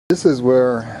This is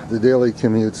where the daily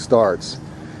commute starts.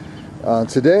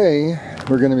 Today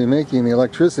we're going to be making the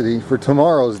electricity for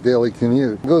tomorrow's daily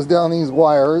commute. It goes down these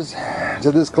wires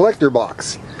to this collector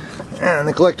box, and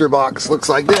the collector box looks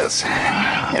like this.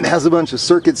 It has a bunch of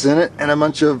circuits in it and a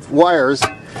bunch of wires,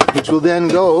 which will then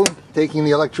go taking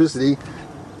the electricity.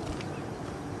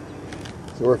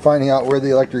 So we're finding out where the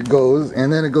electric goes,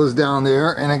 and then it goes down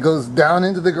there and it goes down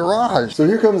into the garage. So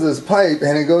here comes this pipe,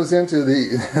 and it goes into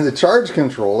the charge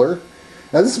controller.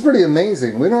 Now this is pretty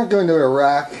amazing. We're not going to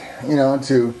Iraq, you know,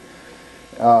 to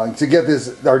get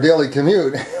our daily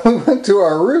commute. We went to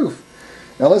our roof.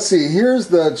 Now let's see, here's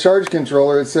the charge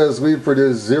controller. It says we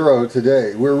produced 0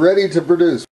 today. We're ready to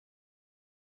produce.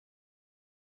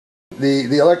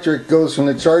 The electric goes from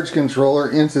the charge controller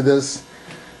into this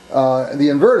the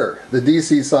inverter, the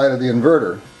DC side of the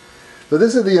inverter. So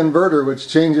this is the inverter, which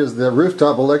changes the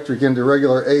rooftop electric into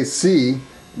regular AC.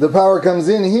 The power comes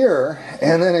in here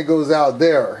and then it goes out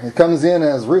there. It comes in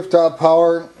as rooftop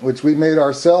power, which we made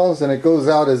ourselves, and it goes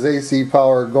out as AC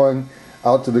power going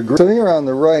out to the grid. So here on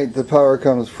the right, the power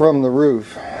comes from the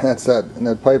roof. That's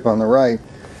that pipe on the right.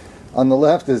 On the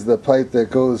left is the pipe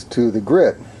that goes to the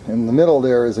grid. In the middle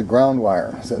there is a ground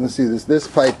wire. So let's see, this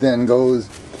pipe then goes,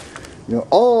 you know,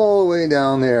 all the way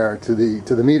down there to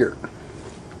the meter.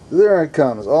 There it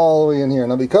comes, all the way in here.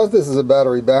 Now because this is a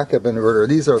battery backup inverter,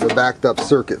 these are the backed up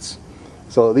circuits.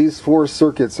 So these 4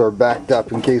 circuits are backed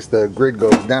up in case the grid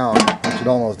goes down, which it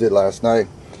almost did last night.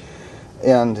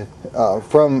 And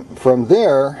from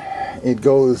there, it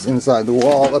goes inside the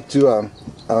wall up to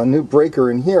a new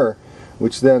breaker in here,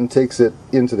 which then takes it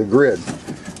into the grid.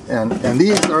 And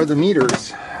these are the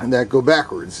meters that go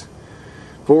backwards.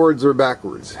 Forwards or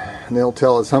backwards. And they'll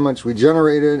tell us how much we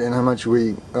generated and how much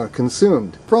we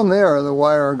consumed. From there, the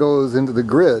wire goes into the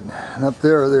grid. And up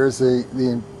there, there's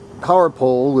the power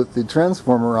pole with the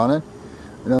transformer on it.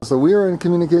 You know, so we are in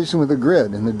communication with the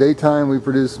grid. In the daytime, we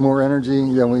produce more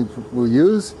energy than we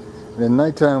use. And in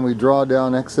nighttime, we draw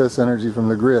down excess energy from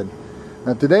the grid.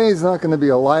 Now, today is not going to be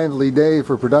a lively day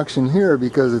for production here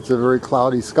because it's a very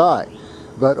cloudy sky.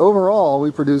 But overall, we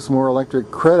produce more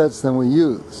electric credits than we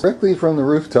use directly from the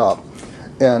rooftop,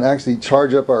 and actually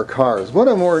charge up our cars. What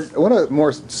a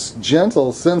more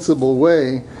gentle, sensible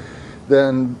way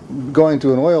than going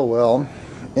to an oil well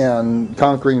and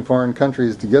conquering foreign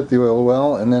countries to get the oil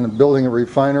well, and then building a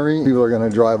refinery. People are going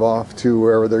to drive off to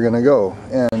wherever they're going to go,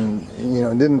 and you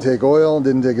know, didn't take oil,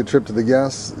 didn't take a trip to the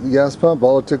gas pump.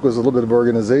 All it took was a little bit of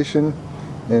organization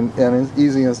and an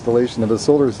easy installation of a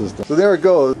solar system. So there it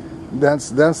goes. That's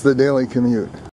the daily commute.